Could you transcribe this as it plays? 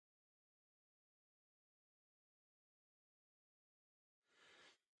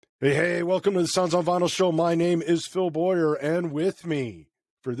Hey, welcome to the Sounds on Vinyl show. My name is Phil Boyer, and with me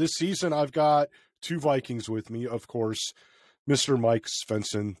for this season, I've got two Vikings with me, of course, Mr. Mike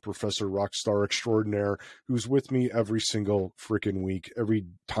Svensson, Professor Rockstar Extraordinaire, who's with me every single freaking week, every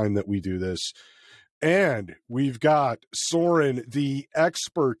time that we do this. And we've got Soren, the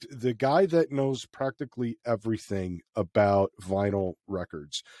expert, the guy that knows practically everything about vinyl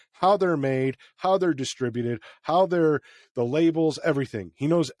records, how they're made, how they're distributed, how they're the labels, everything. He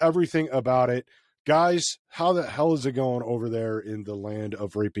knows everything about it. Guys, how the hell is it going over there in the land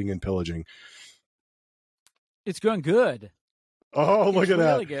of raping and pillaging? It's going good. Oh, look at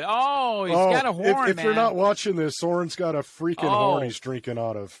that. Really good. Oh, he's got a horn, if you're not watching this, Soren's got a freaking horn he's drinking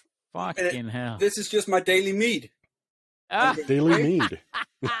out of. Fucking hell. This is just my daily mead. Daily mead.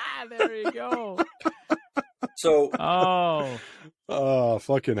 There you go. So. Oh,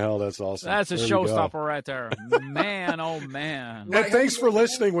 fucking hell. That's awesome. That's a showstopper right there. Man, oh, man. And thanks for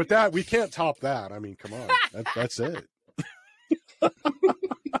listening with that. We can't top that. I mean, come on. That's it.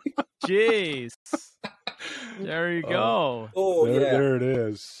 Jeez. There you go. There it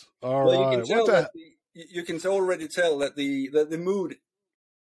is. All right. You can already tell that the mood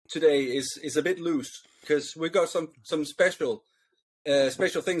today is a bit loose because we've got some special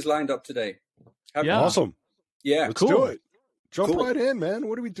things lined up today. Awesome. Yeah, let's do it. Jump right in, man.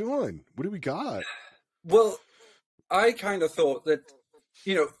 What are we doing? What do we got? Well, I kind of thought that,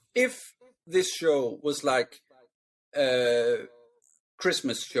 if this show was like a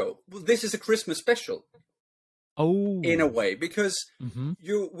Christmas show, well, this is a Christmas special. Oh, in a way, because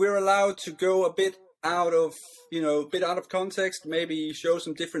we're allowed to go a bit out of context, maybe show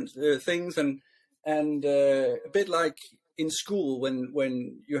some different things, and a bit like in school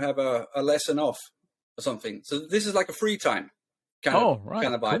when you have a lesson off or something. So this is like a free time kind of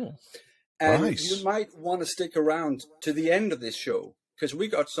vibe. Cool. And nice. You might want to stick around to the end of this show because we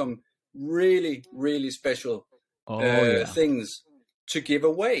got some really, really special things to give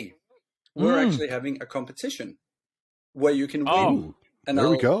away. We're actually having a competition where you can win. And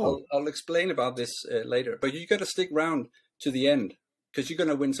I'll explain about this later. But you got to stick around to the end because you're going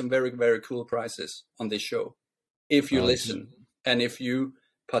to win some very, very cool prizes on this show if you listen and if you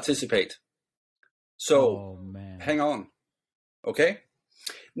participate. So hang on. Okay.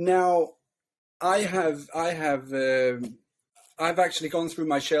 Now I've actually gone through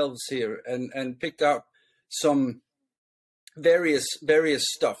my shelves here and picked out some various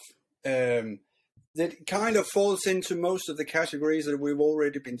stuff that kind of falls into most of the categories that we've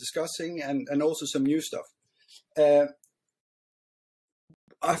already been discussing, and also some new stuff. I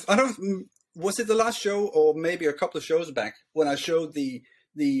don't. Was it the last show, or maybe a couple of shows back, when I showed the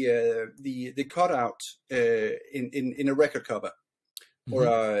cutout in a record cover or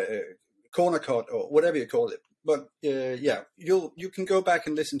a corner cut or whatever you call it? But you can go back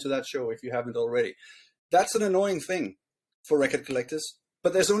and listen to that show if you haven't already. That's an annoying thing for record collectors,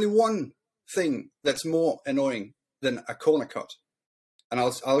 but there's only one thing that's more annoying than a corner cut, and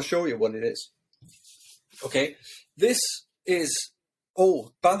I'll show you what it is. Okay, this is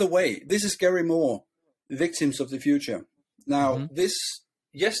by the way, this is Gary Moore, Victims of the Future. Now this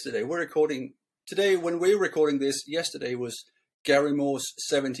yesterday, we're recording today. When we're recording this, yesterday was Gary Moore's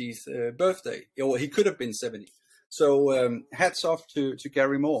 70th birthday, or he could have been 70. So hats off to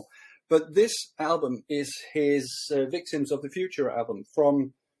Gary Moore. But this album is his Victims of the Future album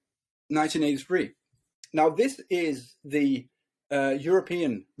from 1983. Now, this is the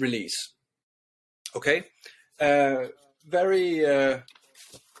European release. Okay, very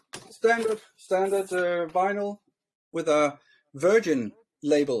standard vinyl with a Virgin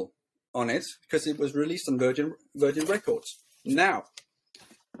label on it because it was released on Virgin Records. Now,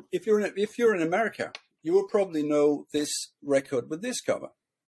 if you're in America, you will probably know this record with this cover.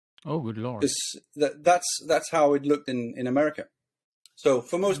 Oh, good Lord! That's how it looked in America. So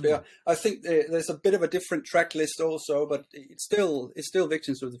for most people, I think there's a bit of a different track list also, but it's still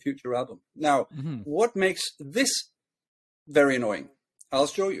Victims of the Future album. Now, what makes this very annoying? I'll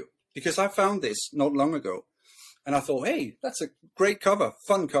show you, because I found this not long ago, and I thought, hey, that's a great cover,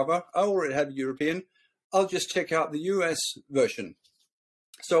 fun cover. I already had a European. I'll just check out the US version.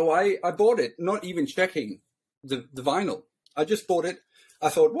 So I bought it, not even checking the vinyl. I just bought it. I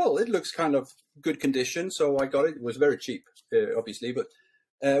thought, well, it looks kind of good condition, so I got it. It was very cheap, obviously. But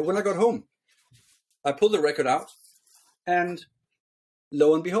when I got home, I pulled the record out, and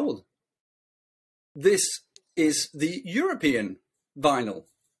lo and behold, this is the European vinyl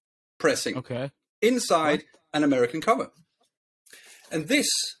pressing. Okay. Inside an American cover. And this,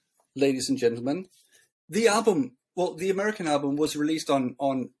 ladies and gentlemen, the American album was released on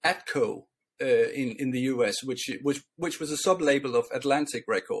Atco in the US, which was a sub-label of Atlantic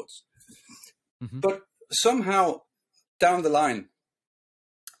Records. Mm-hmm. But somehow down the line,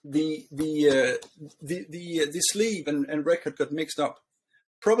 the sleeve and record got mixed up,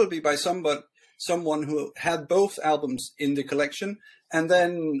 probably by someone who had both albums in the collection and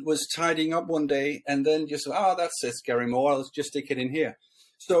then was tidying up one day and then just, that says Gary Moore, I'll just stick it in here.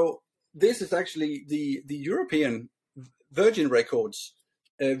 So this is actually the European Virgin Records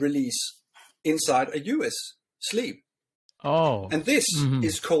release inside a US sleeve. Oh. And this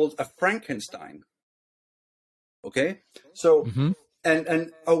is called a Frankenstein. Okay? So,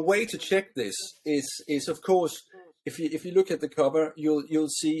 and a way to check this is of course, if you look at the cover, you'll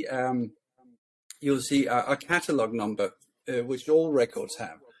see a catalog number, which all records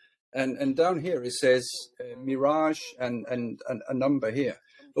have. And down here it says Mirage and a number here.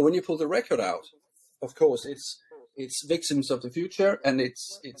 But when you pull the record out, of course, it's Victims of the Future, and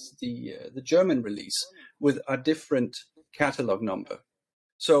it's the German release with a different catalog number.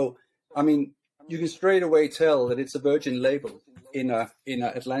 So, I mean, you can straight away tell that it's a Virgin label in a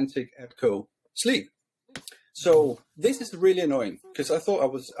Atlantic Atco sleeve. So this is really annoying because I thought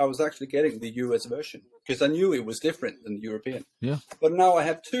I was actually getting the US version because I knew it was different than the European. Yeah. But now I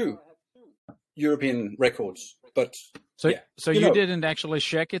have two European records. But so yeah, so you didn't actually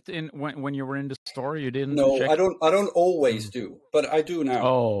check it in when you were in the store. You didn't. No, check I don't always do, but I do now.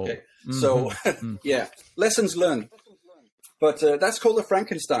 Oh. Okay. So yeah, lessons learned. But that's called a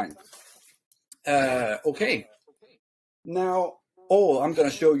Frankenstein. Okay. Now, I'm going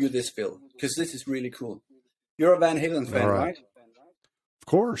to show you this, Phil, because this is really cool. You're a Van Halen fan, right? Of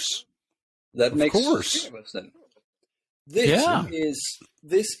course. That makes sense then. This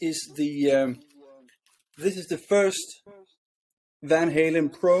is the first Van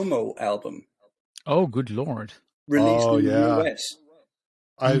Halen promo album. Oh, good Lord! Released in the US.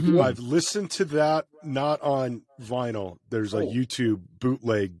 I've listened to that, not on vinyl. There's a YouTube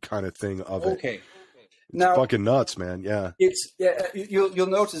bootleg kind of thing of it. Okay. Now, fucking nuts, man. Yeah. It's you'll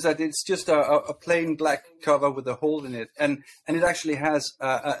notice that it's just a plain black cover with a hole in it, and it actually has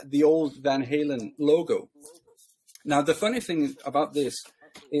the old Van Halen logo. Now, the funny thing about this,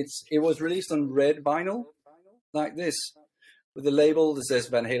 it was released on red vinyl, like this, with the label that says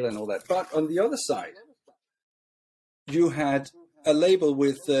Van Halen and all that. But on the other side, you had a label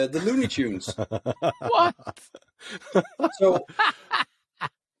with the Looney Tunes. What? So,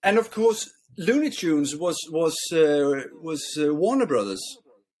 and of course, Looney Tunes was Warner Brothers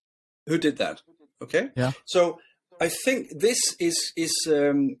who did that. Okay. Yeah. So I think this is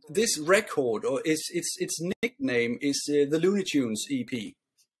this record, or its nickname is the Looney Tunes EP,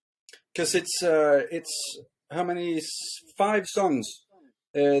 because it's how many? 5 songs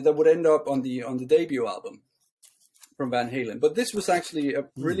that would end up on the debut album from Van Halen. But this was actually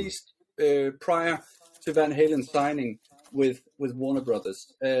released prior to Van Halen signing with Warner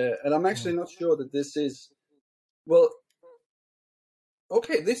Brothers, and I'm actually not sure that this is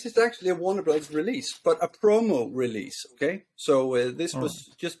this is actually a Warner Brothers release, but a promo release. Okay, so this was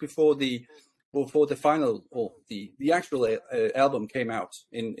just before the final, or the actual album came out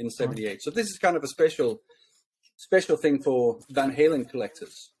in '78. So this is kind of a special thing for Van Halen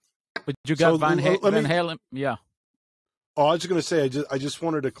collectors. But you got Van Halen, yeah. Oh, I was going to say, I just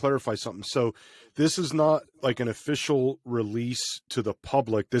wanted to clarify something. So this is not like an official release to the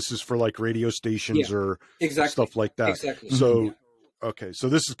public. This is for like radio stations or stuff like that. Exactly. So, okay. So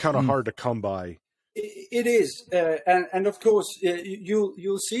this is kind of hard to come by. It is. And of course,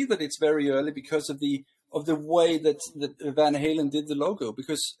 you'll see that it's very early because of the way that Van Halen did the logo,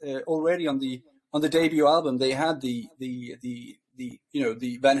 because already on the debut album, they had the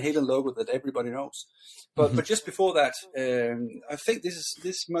Van Halen logo that everybody knows. But just before that, I think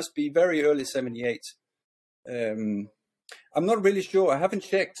this must be very early '78. I'm not really sure. I haven't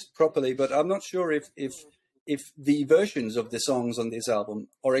checked properly, but I'm not sure if the versions of the songs on this album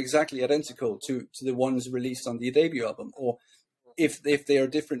are exactly identical to the ones released on the debut album, or if they are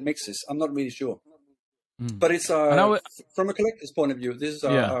different mixes. I'm not really sure. But it's from a collector's point of view, this is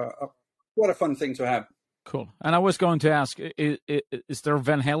quite a fun thing to have. Cool. And I was going to ask, is there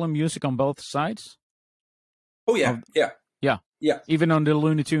Van Halen music on both sides? Oh, yeah. Yeah. Even on the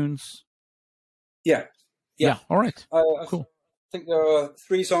Looney Tunes? Yeah. All right. Cool. I think there are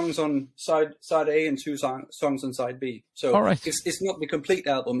 3 songs on side A and 2 songs on side B. So all right. It's not the complete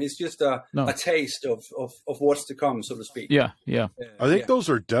album. It's just a taste of what's to come, so to speak. Yeah. I think those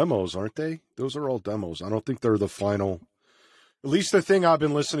are demos, aren't they? Those are all demos. I don't think they're the final. At least the thing I've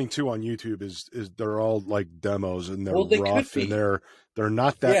been listening to on YouTube is they're all like demos, and they're rough, and they're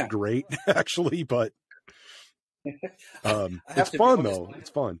not that great actually, but it's fun though. It's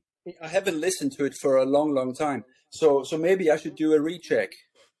fun. I haven't listened to it for a long, long time. So maybe I should do a recheck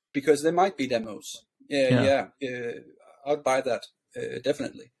because there might be demos. Yeah. I'd buy that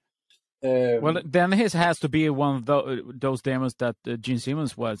definitely. Well, then his has to be one of those demos that Gene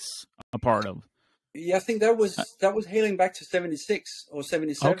Simmons was a part of. Yeah, I think that was hailing back to 76 or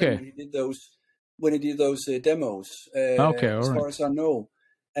 77 Okay. when he did those demos. As far as I know,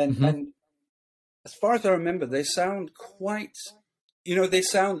 and as far as I remember, they sound quite. They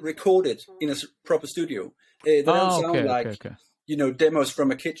sound recorded in a proper studio. They don't sound like demos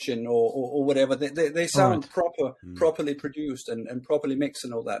from a kitchen or whatever. They sound properly produced and properly mixed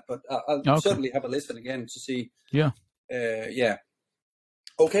and all that. But I'll certainly have a listen again to see. Yeah. Yeah.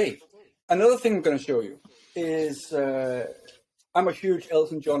 Okay. Another thing I'm going to show you is I'm a huge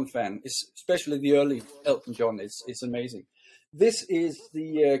Elton John fan, especially the early Elton John. It's amazing. This is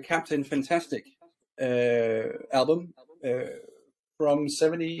the Captain Fantastic album from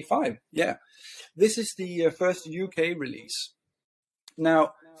 75. Yeah. This is the first UK release.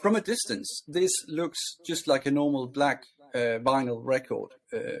 Now, from a distance, this looks just like a normal black vinyl record.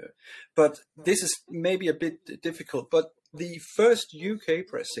 But this is maybe a bit difficult. But the first UK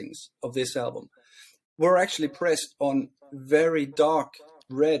pressings of this album were actually pressed on very dark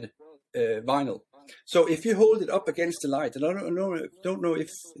red vinyl. So if you hold it up against the light, and I don't know if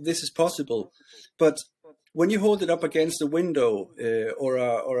this is possible, but when you hold it up against a window or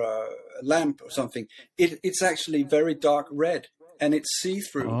a lamp or something, it's actually very dark red and it's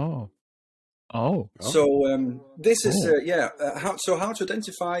see-through. So this is how to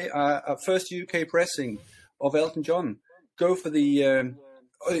identify a first UK pressing of Elton John. Go for the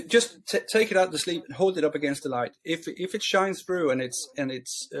just take it out the sleeve and hold it up against the light. If it shines through and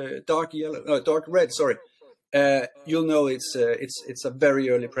it's dark red, sorry, you'll know it's a very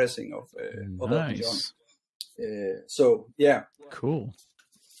early pressing of Elton John. So yeah, cool.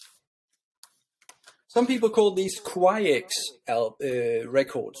 Some people call these Quiex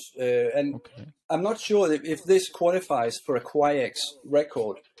records, and I'm not sure if this qualifies for a Quiex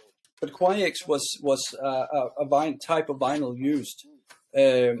record. But Quiex was a type of vinyl used,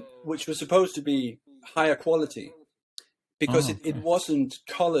 which was supposed to be higher quality, because it wasn't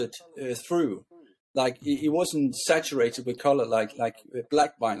colored through, like it wasn't saturated with color like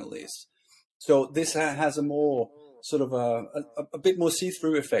black vinyl is. So this has a more sort of a bit more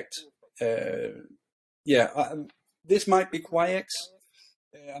see-through effect. This might be Quiex.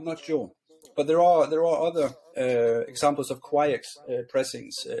 I'm not sure. But there are other examples of Quiex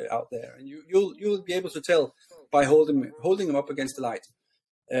pressings out there, and you'll be able to tell by holding them up against the light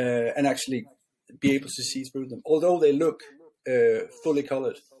and actually be able to see through them, although they look fully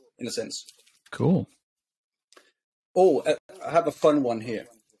colored in a sense. Cool. Oh, I have a fun one here.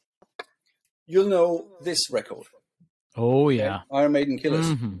 You'll know this record. Oh yeah, Iron Maiden Killers.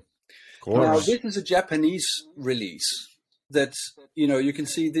 Mm-hmm. Of course. Now this is a Japanese release. That you can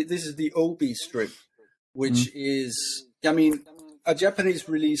see this is the Obi Strip, which is, I mean, a Japanese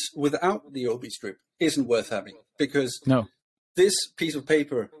release without the Obi Strip isn't worth having, because this piece of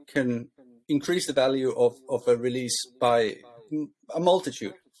paper can increase the value of a release by a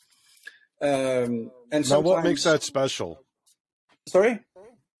multitude. And now, what makes that special? Sorry?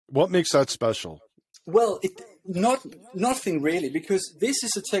 What makes that special? Well, nothing really, because this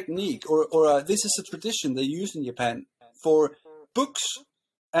is a technique or this is a tradition they use in Japan for books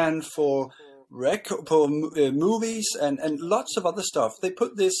and for movies and lots of other stuff. They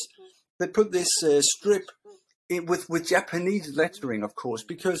put this strip with Japanese lettering, of course,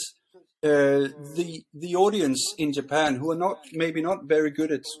 because the audience in Japan, who are maybe not very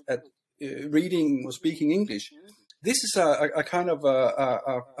good at reading or speaking English, this is a kind of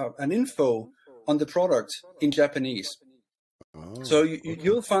an info on the product in Japanese. So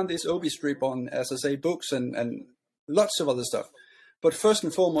you'll find this Obi Strip on, as I say, books and lots of other stuff, but first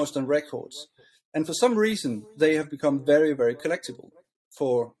and foremost on records. And for some reason, they have become very, very collectible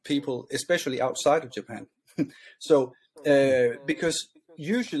for people, especially outside of Japan. So, because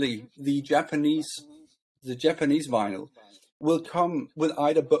usually the Japanese vinyl will come with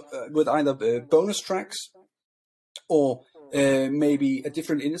either bonus tracks or maybe a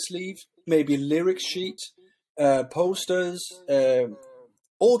different inner sleeve, maybe a lyric sheet, posters,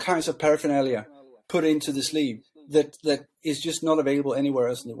 all kinds of paraphernalia put into the sleeve that is just not available anywhere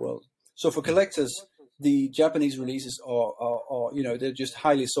else in the world. So for collectors, the Japanese releases are they're just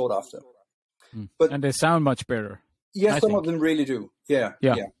highly sought after. And they sound much better. Yes, some of them really do. Yeah.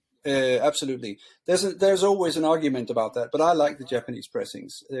 Absolutely. There's always an argument about that, but I like the Japanese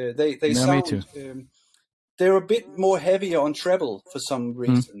pressings. They sound. Me too. They're a bit more heavier on treble for some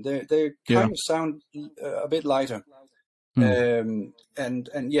reason. They kind of sound a bit lighter. And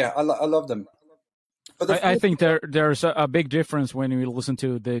yeah, I love them. But I think there's a big difference when you listen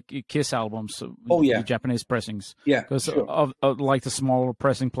to the Kiss albums. Oh, yeah. The Japanese pressings. Yeah, because sure. of like the smaller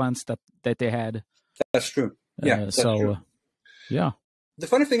pressing plants that they had. That's true. Yeah, that's true. Yeah. The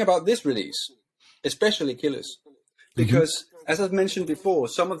funny thing about this release, especially Killers, because as I've mentioned before,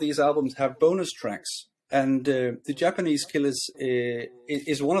 some of these albums have bonus tracks, and the Japanese Killers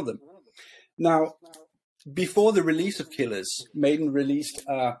is one of them. Now, before the release of Killers, Maiden released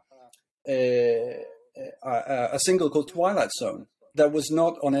a single called Twilight Zone that was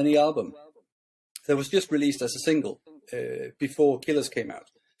not on any album. That was just released as a single before Killers came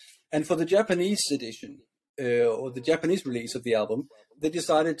out. And for the Japanese edition, or the Japanese release of the album, they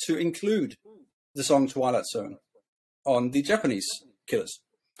decided to include the song Twilight Zone on the Japanese Killers.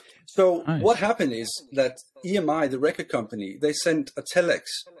 So what happened is that EMI, the record company, they sent a telex,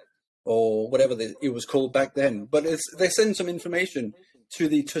 or whatever it was called back then, but they sent some information to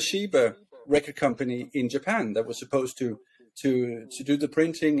the Toshiba record company in Japan that was supposed to do the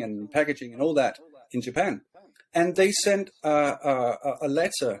printing and packaging and all that in Japan. And they sent a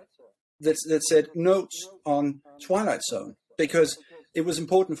letter that said notes on Twilight Zone, because it was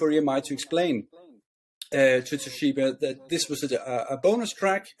important for EMI to explain to Toshiba that this was a bonus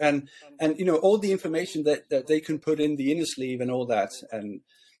track, and all the information that they can put in the inner sleeve and all that. And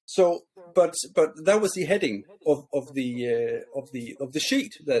so, but that was the heading of the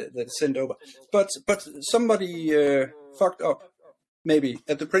sheet that sent over. But somebody fucked up maybe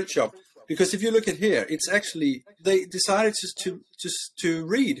at the print shop, because if you look at here, it's actually they decided to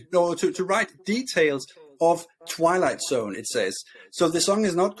write details of Twilight Zone, it says. So the song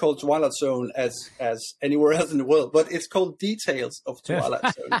is not called Twilight Zone as anywhere else in the world, but it's called Details of Twilight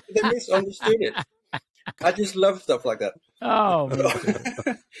Zone. They misunderstood it. I just love stuff like that. Oh,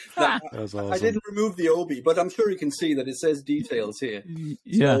 that's awesome. I didn't remove the Obi, but I'm sure you can see that it says Details here.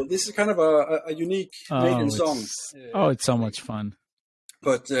 Yeah. So this is kind of a unique Maiden song. It's so much fun.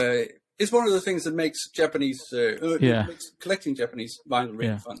 But it's one of the things that makes Japanese, makes collecting Japanese vinyl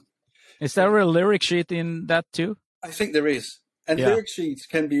really fun. Is there a lyric sheet in that too? I think there is. And lyric sheets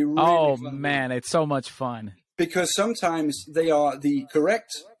can be really fun. Man, it's so much fun. Because sometimes they are the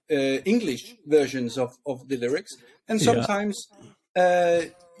correct English versions of the lyrics. And sometimes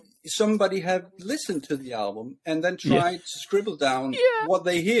somebody have listened to the album and then tried to scribble down what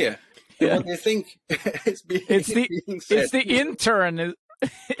they hear and what they think is being said. It's the intern.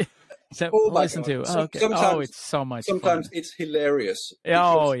 Listen to. Okay. It's so much fun. Sometimes it's hilarious.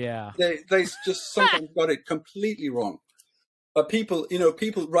 Oh, yeah. They just sometimes got it completely wrong. But people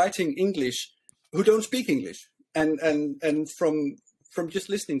writing English who don't speak English, and from just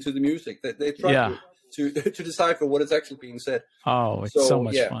listening to the music, they try to decipher what is actually being said. Oh, it's so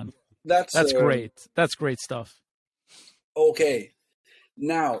much fun. That's great. That's great stuff. Okay.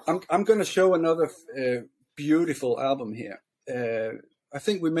 Now, I'm going to show another beautiful album here. I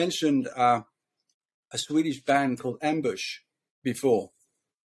think we mentioned a Swedish band called Ambush before.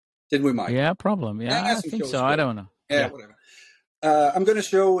 Did we, Mike? Yeah, problem. Yeah, I think so. I don't know. Yeah, whatever. I'm going to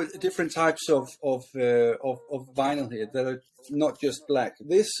show different types of vinyl here that are not just black.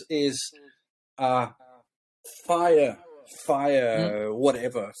 This is fire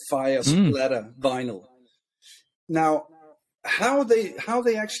splatter vinyl. Now, how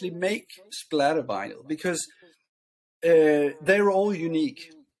they actually make splatter vinyl, because they're all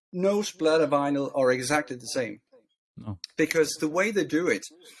unique. No splatter vinyl are exactly the same. No. Because the way they do it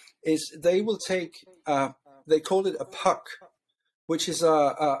is they will take they call it a puck, which is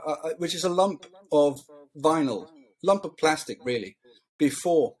a lump of vinyl, lump of plastic really,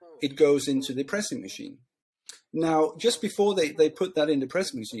 before it goes into the pressing machine. Now, just before they put that in the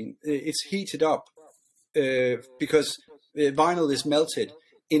pressing machine, it's heated up because vinyl is melted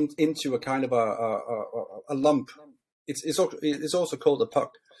into a kind of a lump. It's also called a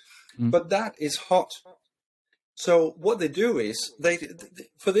puck, but that is hot. So what they do is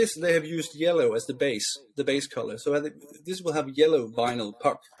for this they have used yellow as the base color. So this will have yellow vinyl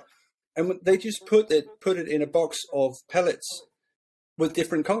puck, and they just put it in a box of pellets with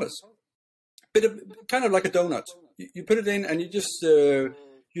different colors, kind of like a donut. You put it in and you just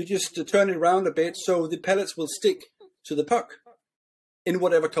turn it around a bit so the pellets will stick to the puck in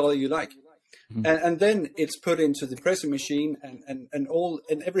whatever color you like. And then it's put into the pressing machine, and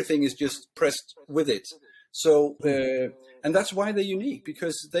everything is just pressed with it. So and that's why they're unique,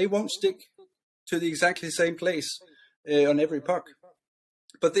 because they won't stick to the exactly same place on every puck.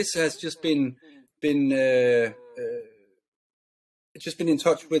 But this has just been in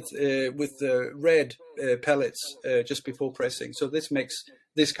touch with red pellets just before pressing. So this makes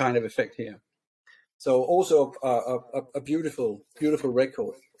this kind of effect here. So also a beautiful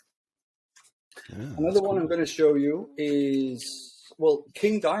record. Yeah, Another one I'm going to show you is, well,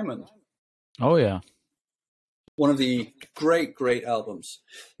 King Diamond. Oh yeah. One of the great albums.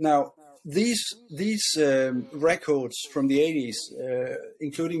 Now, these records from the 80s,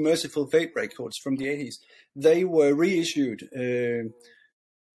 including Merciful Fate records from the 80s, they were reissued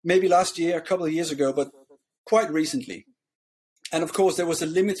maybe last year, a couple of years ago, but quite recently. And of course, there was a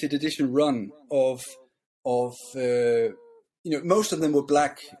limited edition run of most of them were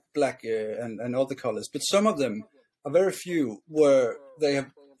black and other colors, but some of them, a very few, they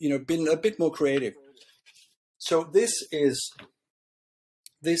have been a bit more creative. So this is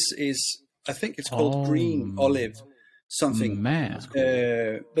I think it's called Green Olive something, Man.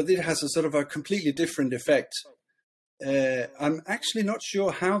 but it has a sort of a completely different effect. I'm actually not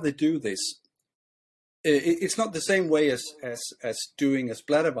sure how they do this. It's not the same way as doing a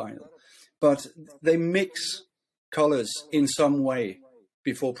splatter vinyl, but they mix colors in some way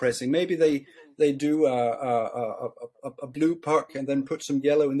before pressing. Maybe they do a blue puck and then put some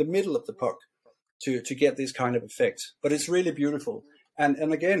yellow in the middle of the puck to get this kind of effect. But it's really beautiful.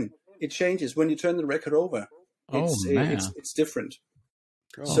 And again, it changes when you turn the record over. It's different.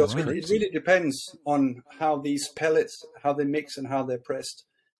 So it really depends on how these pellets, how they mix and how they're pressed.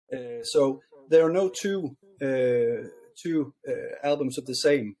 So there are no two albums of the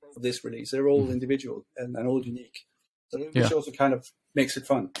same for this release. They're all individual and all unique. So which also kind of makes it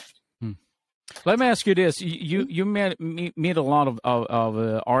fun. Let me ask you this: you meet a lot of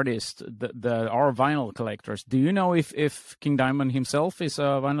artists that are vinyl collectors. Do you know if King Diamond himself is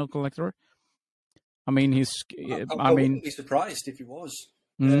a vinyl collector? I mean, I wouldn't be surprised if he was.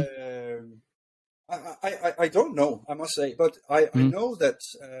 I don't know, I must say, but I know that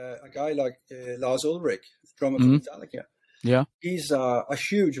a guy like Lars Ulrich, drummer for Metallica, he's a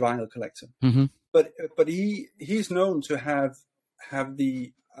huge vinyl collector. But he's known to have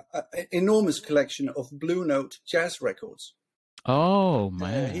the enormous collection of Blue Note jazz records. Oh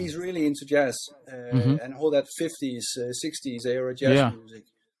man, he's really into jazz and all that 50s, 60s era jazz music.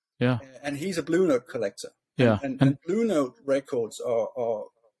 And he's a Blue Note collector. And Blue Note records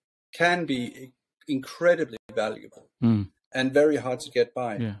can be incredibly valuable and very hard to get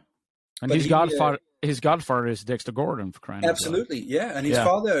by. And his godfather is Dexter Gordon, for crying out loud. Absolutely, yeah. And his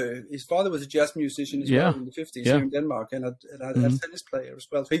father was a jazz musician as well in the 50s here in Denmark, and a tennis player as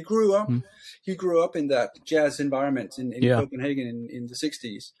well. So he grew up in that jazz environment in Copenhagen in the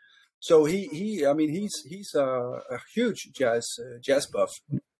 60s. So he's a huge jazz buff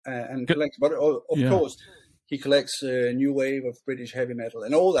and collects. But of course, he collects new wave of British heavy metal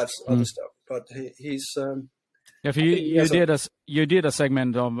and all that other stuff. But he's you did a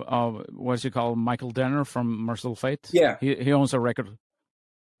segment of what's it called, Michael Denner from Merciful Fate. Yeah, he owns a record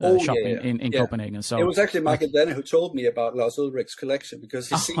shop in Copenhagen. So it was actually Michael Denner who told me about Lars Ulrich's collection because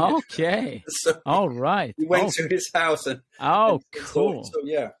he's seen it. So all right, he went to his house and cool.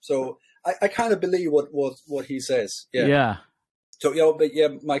 So I kind of believe what he says. Yeah. So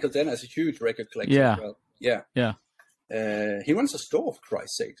Michael Denner is a huge record collector as well. Yeah. He runs a store, for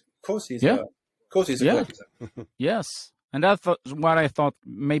Christ's sake. Of course he's a collector. Yes. And that's what I thought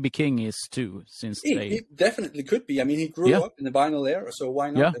maybe King is too, since he definitely could be. I mean, he grew up in the vinyl era, so why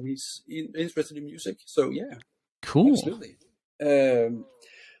not? And he's interested in music, so cool. Absolutely.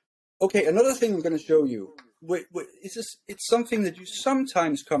 Okay, another thing I'm going to show you. It's something that you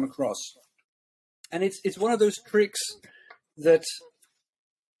sometimes come across, and it's one of those tricks that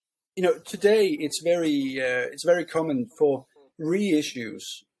today it's very common for reissues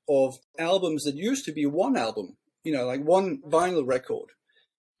of albums that used to be one album. Like one vinyl record,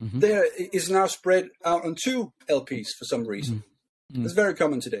 there is now spread out on 2 LPs for some reason. It's very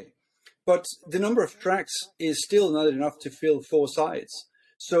common today. But the number of tracks is still not enough to fill 4 sides.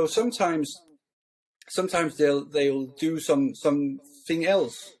 So sometimes they'll do something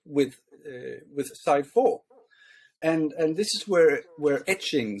else with side 4. And this is where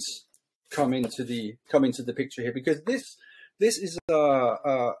etchings come into the picture here, because this is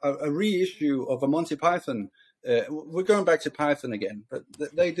a reissue of a Monty Python. We're going back to Python again, but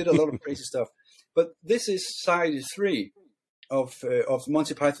they did a lot of crazy stuff. But this is side 3 of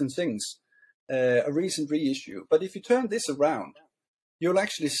Monty Python Sings, a recent reissue. But if you turn this around, you'll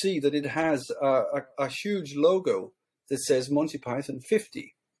actually see that it has a huge logo that says Monty Python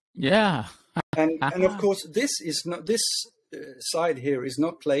 50. Yeah. And of course, this side here is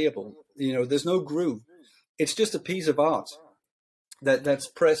not playable. There's no groove. It's just a piece of art that's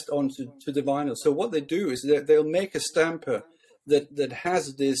pressed onto the vinyl. So what they do is they'll make a stamper that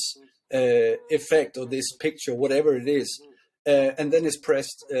has this effect or this picture, whatever it is, and then it's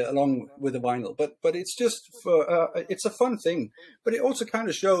pressed along with the vinyl. But it's just it's a fun thing. But it also kind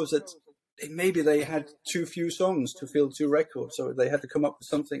of shows that maybe they had too few songs to fill 2 records, so they had to come up with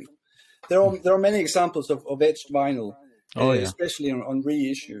something. There are many examples of etched vinyl, especially on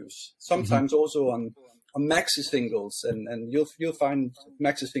reissues. Sometimes also on maxi singles, and you'll find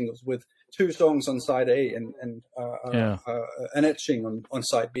maxi singles with 2 songs on side A and an etching on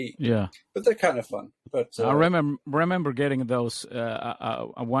side B. Yeah, but they're kind of fun. But I remember getting those.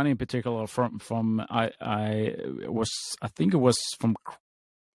 One in particular from I think it was from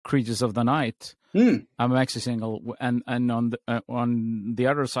Creatures of the Night. A maxi single, and on the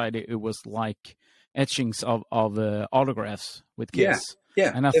other side it was like etchings of autographs with Kiss.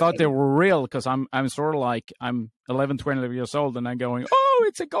 Yeah, and I thought they were real, because I'm sort of like, I'm 11, 12 years old, and I'm going, oh,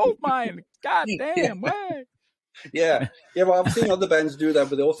 it's a gold mine. God damn, way. Yeah. Well, I've seen other bands do that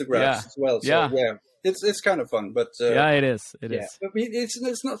with autographs as well. So yeah, it's kind of fun. But it is. It is. I mean,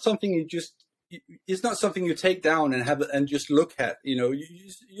 it's not something it's not something you take down and just look at. You know,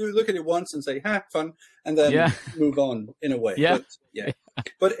 you look at it once and say, "Ha, fun," and then move on in a way. Yeah.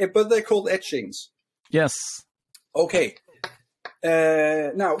 But they're called etchings. Yes. Okay.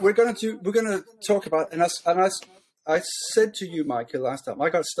 Now we're gonna talk about, and as I said to you, Michael, last time, I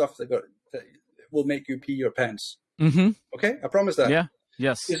got stuff that will make you pee your pants. Mm-hmm. Okay, I promise that. Yeah.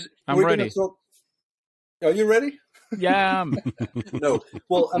 Yes. I'm ready. Are you ready? Yeah. No.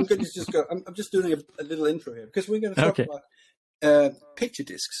 Well, I'm going to just go. I'm just doing a little intro here, because we're going to talk about picture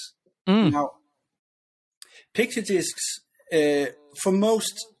discs. Now, picture discs, for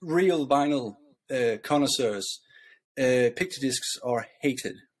most real vinyl connoisseurs, picture discs are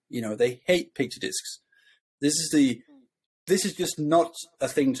hated. You know, they hate picture discs. This is just not a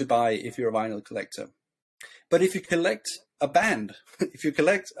thing to buy if you're a vinyl collector. But if you collect a band, if you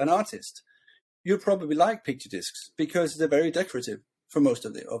collect an artist, you'll probably like picture discs, because they're very decorative for most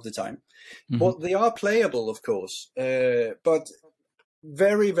of the time. Mm-hmm. Well, they are playable, of course, but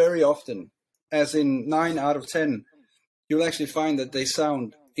very, very often, as in 9 out of 10, you'll actually find that they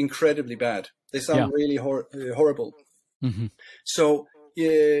sound incredibly bad. They sound really horrible. Mm-hmm. So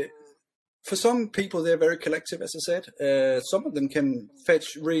for some people, they're very collective, as I said. Some of them can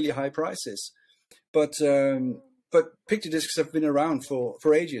fetch really high prices, but picture discs have been around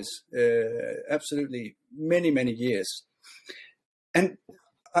for ages, absolutely many years. And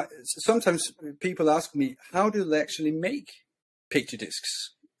sometimes people ask me, how do they actually make picture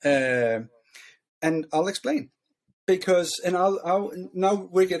discs? And I'll explain, because now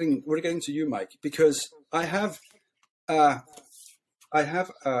we're getting to you, Mike, because I have a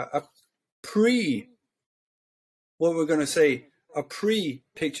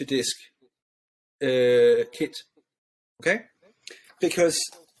pre-picture disc kit. Okay, because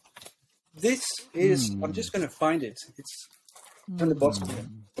this is, I'm just going to find it. It's on the bottom here.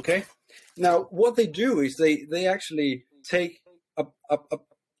 Okay. Now, what they do is they actually take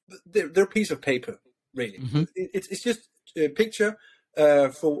their piece of paper, really. Mm-hmm. It's just a picture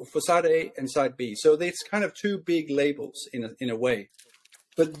for side A and side B. So it's kind of 2 big labels in a way.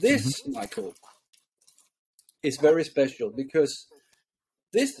 But this, Michael, is very special, because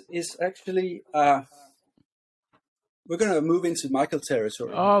this is actually we're going to move into Michael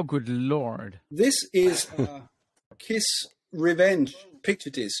territory. Oh, good Lord. This is Kiss Revenge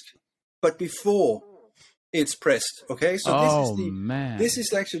picture disc, but before it's pressed. Okay, so this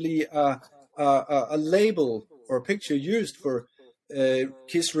is actually a label or a picture used for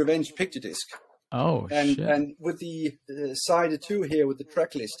Kiss Revenge picture disc. Oh, and shit. And with the side 2 here with the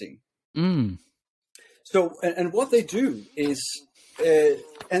track listing. So, and what they do is,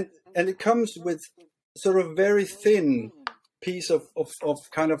 and it comes with sort of very thin piece of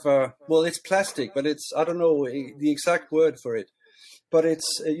kind of well, it's plastic, but it's, I don't know the exact word for it, but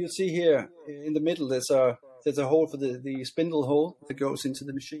it's, you see here in the middle, there's a hole for the spindle hole that goes into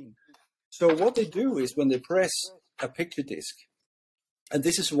the machine. So what they do is, when they press a picture disc, and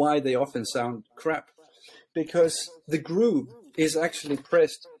this is why they often sound crap, because the groove is actually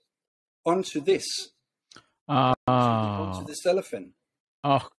pressed onto this, onto the cellophane.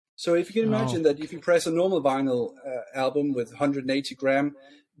 Oh. So if you can imagine that if you press a normal vinyl album with 180 gram,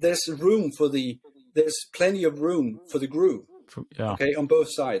 there's plenty of room for the groove. Okay, on both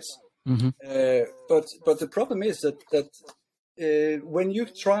sides. Mm-hmm. But the problem is that when you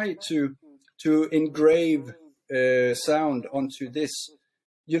try to engrave sound onto this,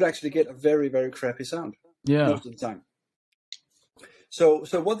 you'll actually get a very, very crappy sound most of the time. So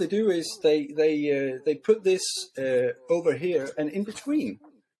what they do is they put this over here, and in between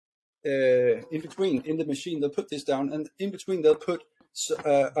in the machine, they'll put this down, and in between they'll put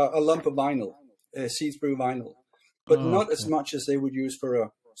a lump of vinyl, see-through vinyl. but not as much as they would use for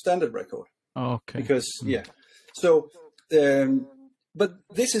a standard record. Okay. Because so but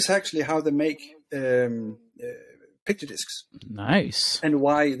this is actually how they make picture discs. Nice. And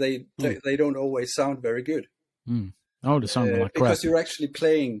why they don't always sound very good. Oh, they sound like crap. Because you're actually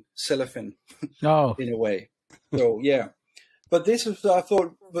playing cellophane in a way. So yeah, but this was, I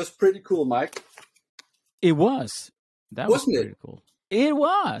thought, was pretty cool, Mike. It was. That Wasn't was pretty cool. It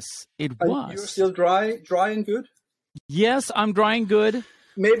was. It was. You're still dry and good. Yes, I'm drying good.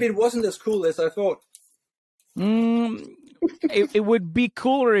 Maybe it wasn't as cool as I thought. It would be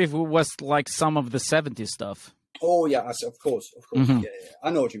cooler if it was like some of the 70s stuff. Oh yeah, of course. Mm-hmm. Yeah.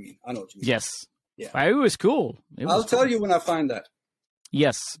 I know what you mean. Yes. Yeah. But it was cool. I'll tell you when I find that.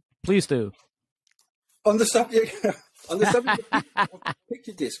 Yes, please do. On the subject of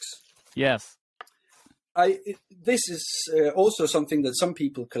picture discs. Yes. This is also something that some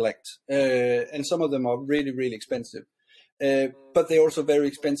people collect, and some of them are really, really expensive. But they're also very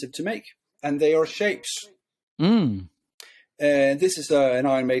expensive to make, and they are shapes. And this is an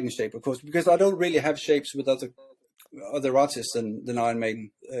Iron Maiden shape, of course, because I don't really have shapes with other artists than Iron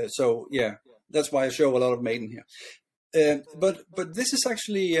Maiden. So yeah, that's why I show a lot of Maiden here. But this is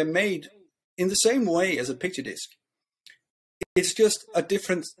actually made in the same way as a picture disc. It's just a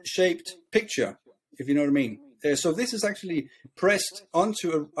different shaped picture, if you know what I mean. So this is actually pressed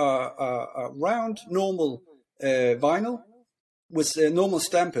onto a round normal vinyl with normal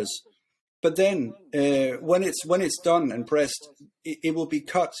stampers. But then when it's done and pressed, it will be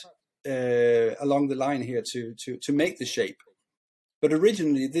cut along the line here to make the shape. But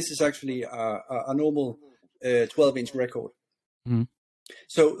originally, this is actually a normal 12-inch record. Mm-hmm.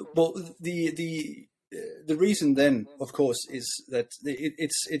 So, well, the reason then, of course, is that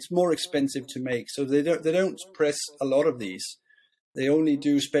it's more expensive to make. So they don't press a lot of these. They only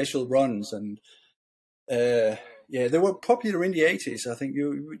do special runs, and they were popular in the 80s. I think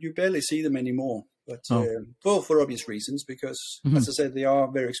you barely see them anymore. But well, for obvious reasons, because as I said, they are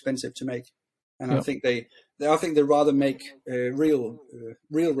very expensive to make, and I think they rather make real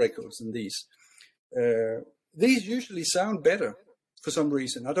records than these. These usually sound better for some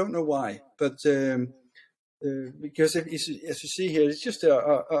reason. I don't know why, but because as you see here, it's just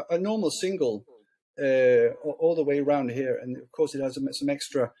a normal single all the way around here, and of course it has some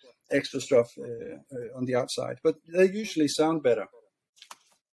extra stuff on the outside, but they usually sound better.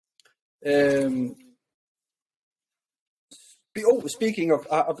 Speaking of,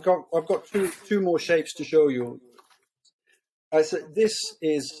 I've got two more shapes to show you. I said this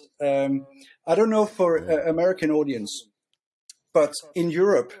is I don't know for American audience, but in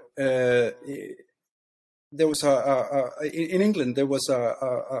Europe there was in England there was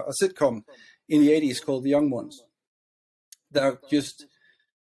a sitcom in the 80s called The Young Ones. That just,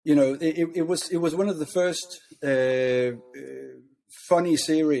 you know, it was one of the first funny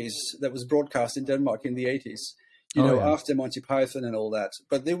series that was broadcast in Denmark in the 80s. You know, after Monty Python and all that.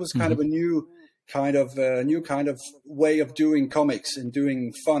 But there was kind of a new kind of way of doing comics and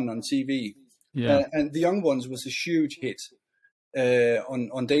doing fun on TV. Yeah. And The Young Ones was a huge hit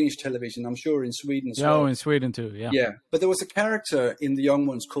on Danish television. I'm sure in Sweden as well. Oh, in Sweden too. Yeah. Yeah. But there was a character in The Young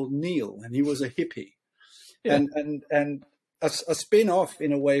Ones called Neil, and he was a hippie. Yeah. And a spin-off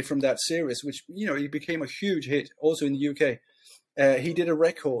in a way from that series, which, you know, he became a huge hit also in the UK. He did a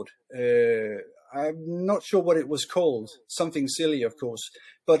record. I'm not sure what it was called. Something silly, of course.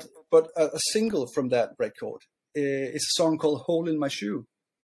 But a single from that record is a song called "Hole in My Shoe,"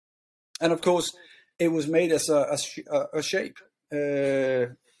 and of course, it was made as a shape.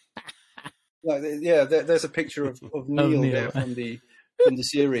 There's a picture of Neil there from the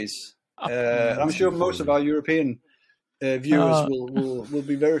series. I'm sure most of our European viewers will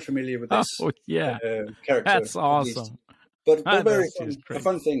be very familiar with this. Character. That's awesome. But very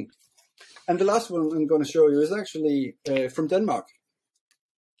fun thing. And the last one I'm going to show you is actually from Denmark.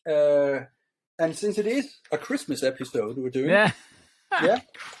 And since it is a Christmas episode we're doing,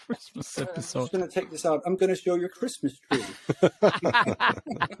 Christmas episode. I'm just going to take this out. I'm going to show you a Christmas tree.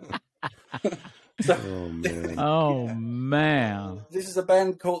 Oh man! This is a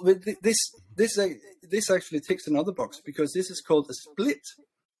band called this actually ticks another box, because this is called a split,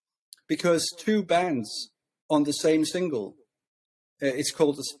 because two bands on the same single. It's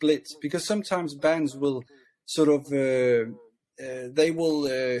called a split, because sometimes bands will sort of they will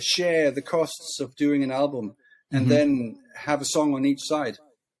share the costs of doing an album and then have a song on each side.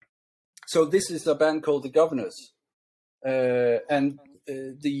 So this is a band called the Governors, and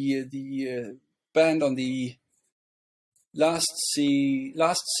the band on the last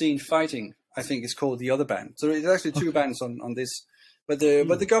scene fighting, I think, is called the other band. So it's actually two bands on this But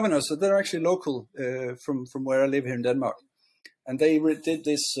the governors, so they're actually local from where I live here in Denmark, and they did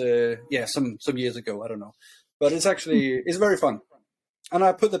this some years ago. I don't know, but it's very fun. And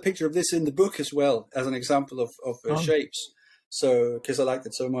I put the picture of this in the book as well as an example of shapes. So because I liked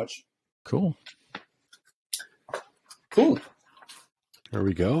it so much. Cool. There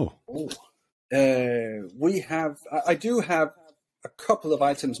we go. I do have a couple of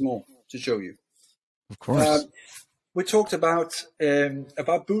items more to show you. Of course. We talked about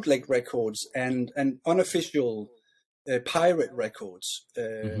bootleg records and unofficial pirate records.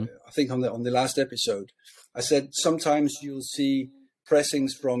 I think on the last episode, I said sometimes you'll see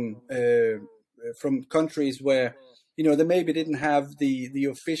pressings from countries where they maybe didn't have the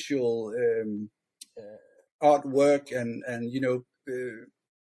official artwork and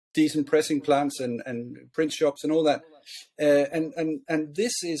decent pressing plants and print shops and all that. And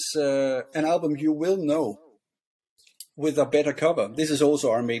this is an album you will know with a better cover. This is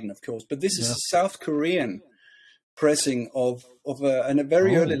also our Maiden, of course, but this is a South Korean pressing of a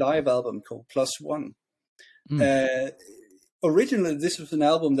very early live album called Plus One. Originally, this was an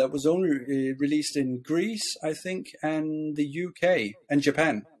album that was only released in Greece, I think, and the UK and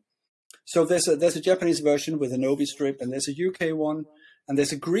Japan. So there's a Japanese version with an Obi Strip, and there's a UK one, and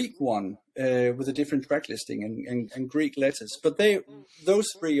there's a Greek one with a different track listing and Greek letters. But those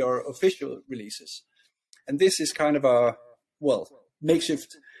three are official releases. And this is kind of a,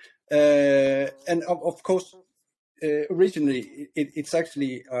 makeshift. And of course, originally, it's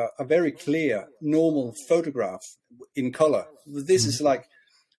actually a very clear, normal photograph in color. This is like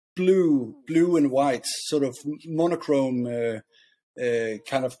blue and white, sort of monochrome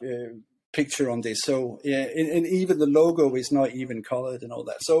kind of picture on this. So, and even the logo is not even colored and all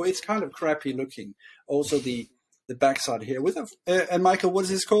that. So it's kind of crappy looking. Also, the backside here with and Michael, what is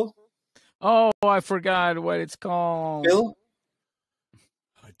this called? Oh, I forgot what it's called. Bill?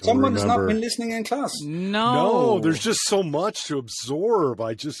 Someone has remember. not been listening in class. No, there's just so much to absorb.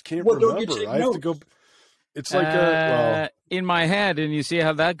 I just can't remember. I have to go. It's like in my head, and you see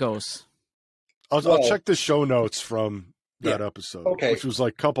how that goes. I'll check the show notes from that episode, which was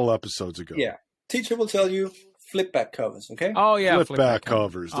like a couple episodes ago. Yeah, teacher will tell you flip back covers. Okay. Oh yeah, flip back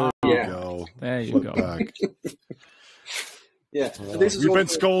covers. There you go. There you flip go. Back. Yeah, we've been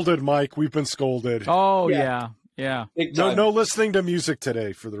scolded, Mike. We've been scolded. Oh yeah. Yeah. No listening to music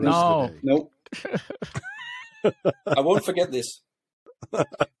today for the rest of the day. Nope. I won't forget this.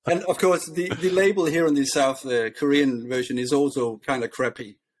 And of course, the label here on the South Korean version is also kind of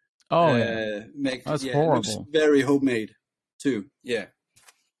crappy. Oh, that's horrible. It looks very homemade too. Yeah.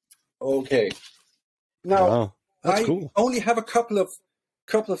 Okay. Now, that's cool. only have a couple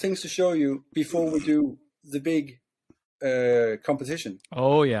of things to show you before we do the big competition.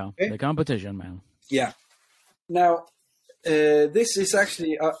 Oh yeah, okay? The competition, man. Yeah. Now, this is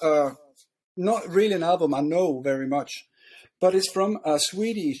actually not really an album I know very much, but it's from a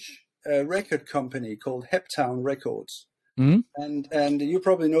Swedish record company called Heptown Records. Mm-hmm. And you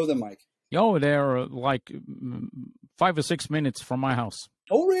probably know them, Mike. Oh, they're like 5 or 6 minutes from my house.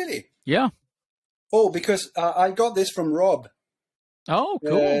 Oh, really? Yeah. Oh, because I got this from Rob. Oh,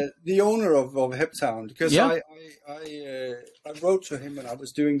 cool. The owner of Heptown, because I wrote to him when I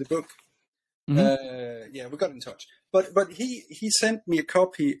was doing the book. Mm-hmm. We got in touch. But he sent me a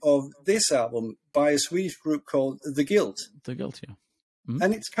copy of this album by a Swedish group called The Guild. The Guild, yeah. Mm-hmm.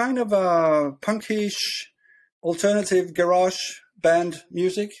 And it's kind of a punkish, alternative garage band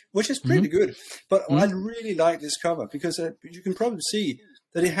music, which is pretty good. But I really like this cover because you can probably see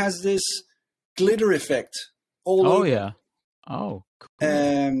that it has this glitter effect all over. Oh, yeah. Oh, cool.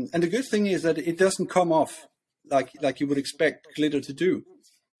 And the good thing is that it doesn't come off like you would expect glitter to do.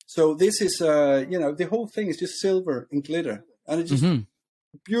 So this is, the whole thing is just silver and glitter, and it's just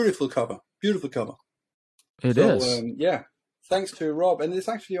beautiful cover. Beautiful cover. It is. Thanks to Rob, and it's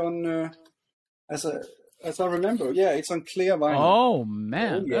actually on, as I remember, it's on clear vinyl. Oh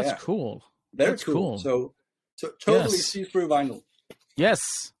man, that's cool. That's cool. So totally see-through vinyl.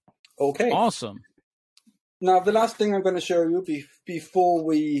 Yes. Okay. Awesome. Now the last thing I'm going to show you before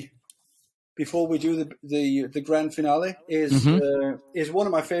we do the grand finale is one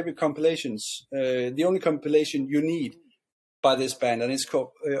of my favorite compilations. The only compilation you need by this band, and it's called,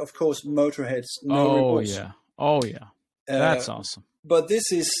 of course, Motorhead's No Remorse. Oh yeah, that's awesome. But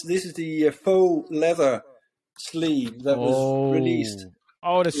this is the faux leather sleeve that was released.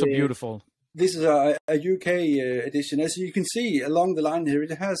 Oh, that's so beautiful. This is a UK edition. As you can see along the line here,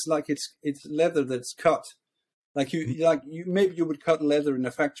 it has like it's leather that's cut. Like maybe you would cut leather in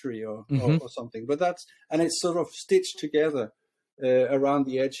a factory or something, but it's sort of stitched together around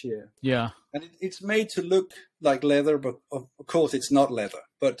the edge here. Yeah. And it's made to look like leather, but of course it's not leather.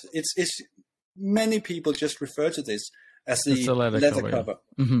 But it's many people just refer to this as the leather cover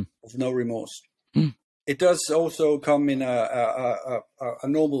of No Remorse. Mm. It does also come in a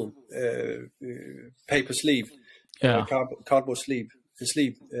normal paper sleeve, cardboard sleeve.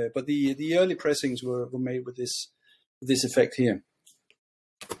 But the early pressings were made with this effect here.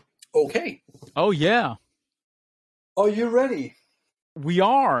 Okay. Oh yeah. Are you ready? We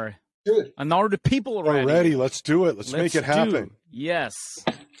are. Good. And are the people ready? We're ready. Let's do it. Let's make it happen. Yes.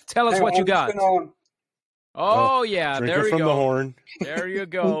 Tell us what you got. Oh yeah, there we go. From the horn. There you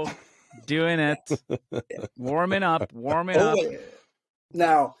go. Doing it. Warming up.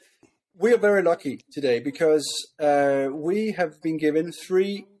 Now, we are very lucky today because we have been given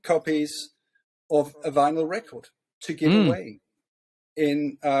 3 copies of a vinyl record to give away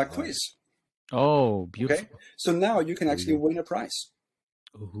in a quiz. Oh, beautiful. Okay? So now you can actually win a prize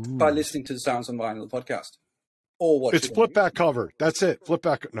by listening to the Sounds on Vinyl podcast. Or watch it's flip back cover. That's it. Flip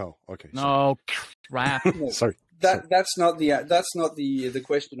back. No. Okay. No. Crap. Sorry. That's not the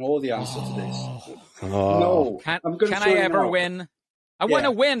question or the answer to this. No. Can I ever win? I want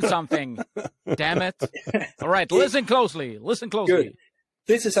to win something. Damn it. All right. Listen closely. Good.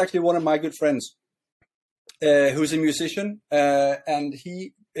 This is actually one of my good friends who's a musician, and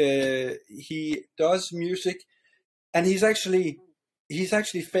he does music, and he's actually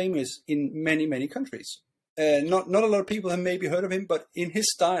famous in many countries. Not a lot of people have maybe heard of him, but in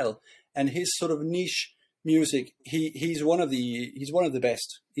his style and his sort of niche music, he's one of the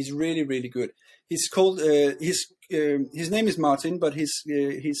best. He's really good. He's called his name is Martin, but his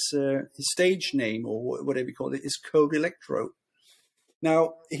stage name, or whatever you call it, is Code Electro.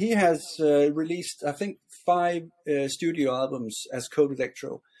 Now he has released, I think, 5 studio albums as Code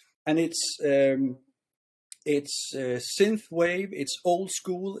Electro, and it's synth wave, it's old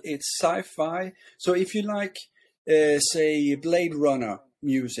school, it's sci-fi. So if you like, say, Blade Runner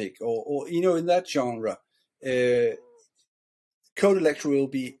music, or in that genre, Code Electro will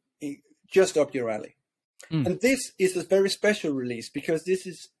be just up your alley. And this is a very special release because this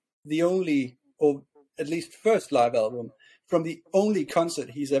is the only, or at least first live album from the only concert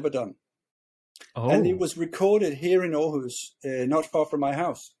he's ever done. And it was recorded here in Aarhus, not far from my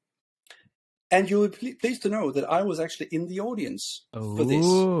house. And you'll be pleased to know that I was actually in the audience for this.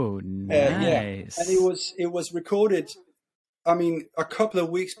 Oh, nice! And it was recorded, I mean, a couple of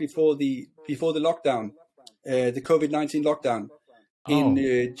weeks before the lockdown, the COVID-19 lockdown,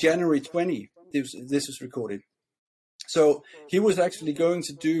 in January 20. This was recorded. So he was actually going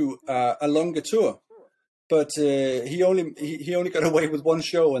to do a longer tour, but he only got away with one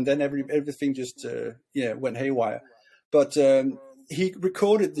show, and then everything just went haywire. But he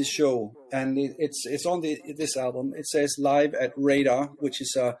recorded this show, and it's on this album. It says Live at Radar, which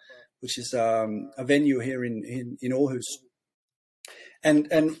is a venue here in Aarhus.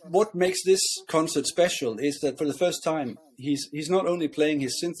 And what makes this concert special is that for the first time, he's not only playing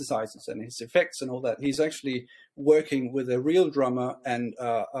his synthesizers and his effects and all that. He's actually working with a real drummer and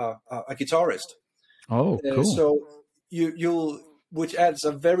a guitarist. Oh, cool! So which adds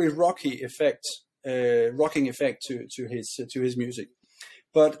a very rocking effect to his music.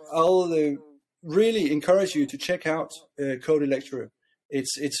 But I'll really encourage you to check out Code Electro.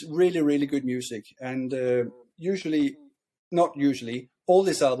 It's really good music, and not usually, all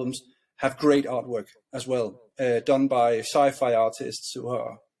these albums have great artwork as well, done by sci-fi artists who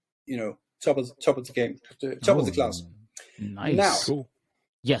are, top of the game, top of the class. Nice. Now, cool.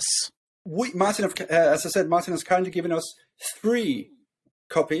 Yes. Martin, as I said, Martin has kindly given us 3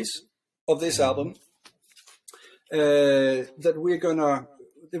 copies of this album that we're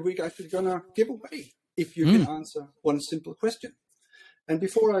actually gonna give away if you can answer one simple question. And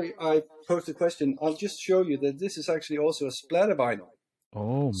before I pose the question, I'll just show you that this is actually also a Splatter vinyl.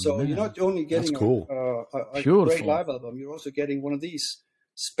 Oh, so man. You're not only getting a great live album, you're also getting one of these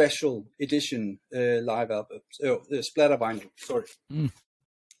special edition live albums, Splatter vinyl. Sorry.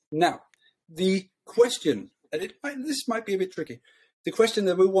 Now, the question, and this might be a bit tricky. The question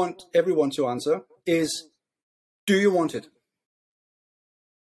that we want everyone to answer is, do you want it?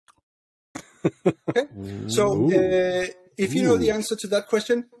 Okay. So if you know the answer to that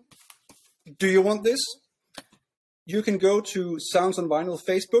question, do you want this? You can go to Sounds on Vinyl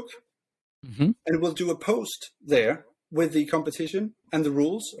Facebook, and we'll do a post there with the competition and the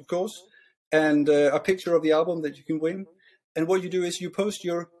rules, of course, and a picture of the album that you can win. And what you do is you post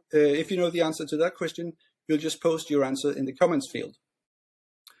your, if you know the answer to that question, you'll just post your answer in the comments field.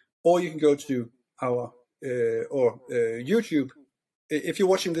 Or you can go to our YouTube. If you're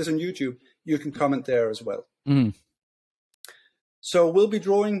watching this on YouTube, you can comment there as well. So we'll be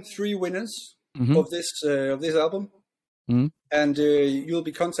drawing 3 winners of this album, and you'll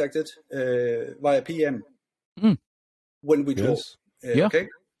be contacted via PM when we draw. Okay.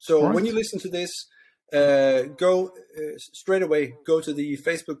 So when you listen to this, go straight away. Go to the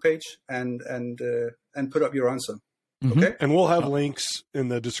Facebook page and put up your answer. Okay. And we'll have links in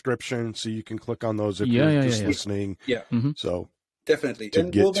the description so you can click on those if you're just listening. Yeah. So. Definitely,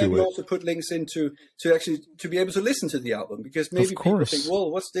 and we'll maybe also put links into to be able to listen to the album, because maybe people think, "Well,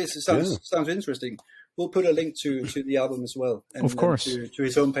 what's this? It sounds interesting." We'll put a link to the album as well, and of course, to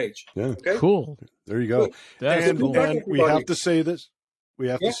his homepage. Yeah, okay, cool. There you go. Cool. And we have to say this. We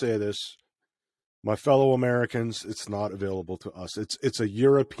have to say this, my fellow Americans. It's not available to us. It's a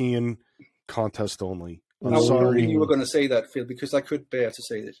European contest only. I'm sorry you were going to say that, Phil, because I couldn't bear to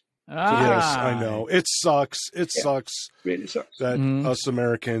say this. Yes, I know. It sucks. It sucks. Really sucks. That us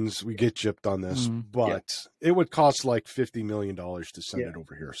Americans, we get gypped on this, but it would cost like $50 million to send it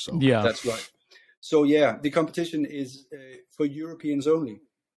over here. So that's right. So the competition is for Europeans only.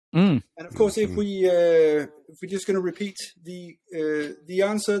 And of course, if we're just going to repeat the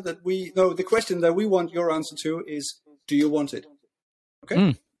answer the question that we want your answer to is, do you want it?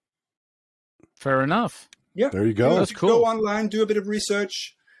 Okay. Fair enough. Yeah. There you go. That's cool. Go online, do a bit of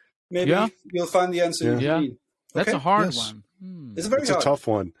research. Maybe you'll find the answer. Yeah. That's a hard one. It's very hard. A tough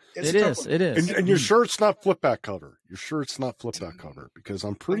one. It is. And you're sure it's not flip back cover? You're sure it's not flip back cover? Because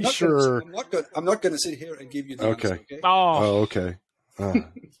I'm pretty sure. I'm not going to sit here and give you the answer. Okay. Okay.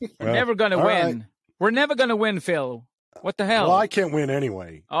 We're never going to win. Right. We're never going to win, Phil. What the hell? Well, I can't win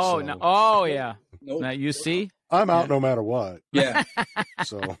anyway. Oh, so. no. Oh, yeah. Nope. Now, you see? I'm out no matter what. Yeah.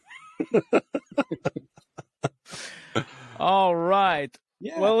 So. All right.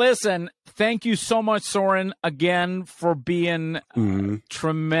 Yeah. Well, listen, thank you so much, Soren, again, for being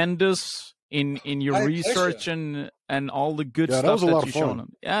tremendous in your research and all the good stuff that you've shown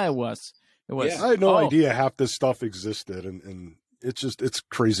them. Yeah, it was. Yeah. I had no idea half this stuff existed, and it's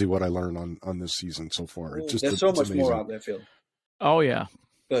crazy what I learned on this season so far. There's so much more out there, Phil. Oh, yeah.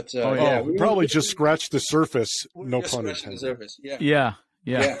 But we probably just scratched the surface. No pun intended.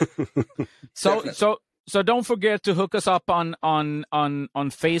 Yeah. So don't forget to hook us up on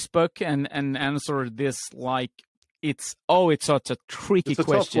Facebook and answer this like it's such a tricky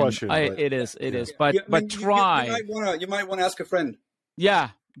question. Tough question. It is. But try. You might want to ask a friend. Yeah,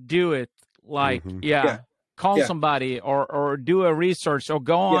 do it. Like call somebody or do a research or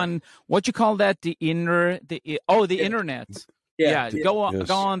go on what you call that the internet. Go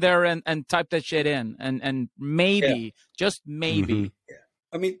on there and type that shit in and maybe just maybe.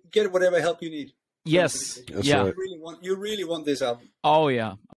 I mean, get whatever help you need. Yes. Right. You really want this album. Oh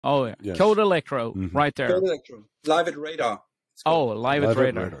yeah. Yes. Code Electro, right there. Code Electro. Live at Radar. Live at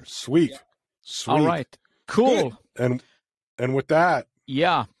Radar. Sweet. All right. Cool. Good. And with that,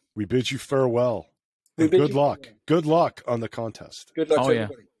 we bid you farewell. And good luck. Good luck on the contest. Good luck to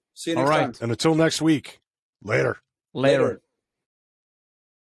everybody. See you next time. And until next week. Later.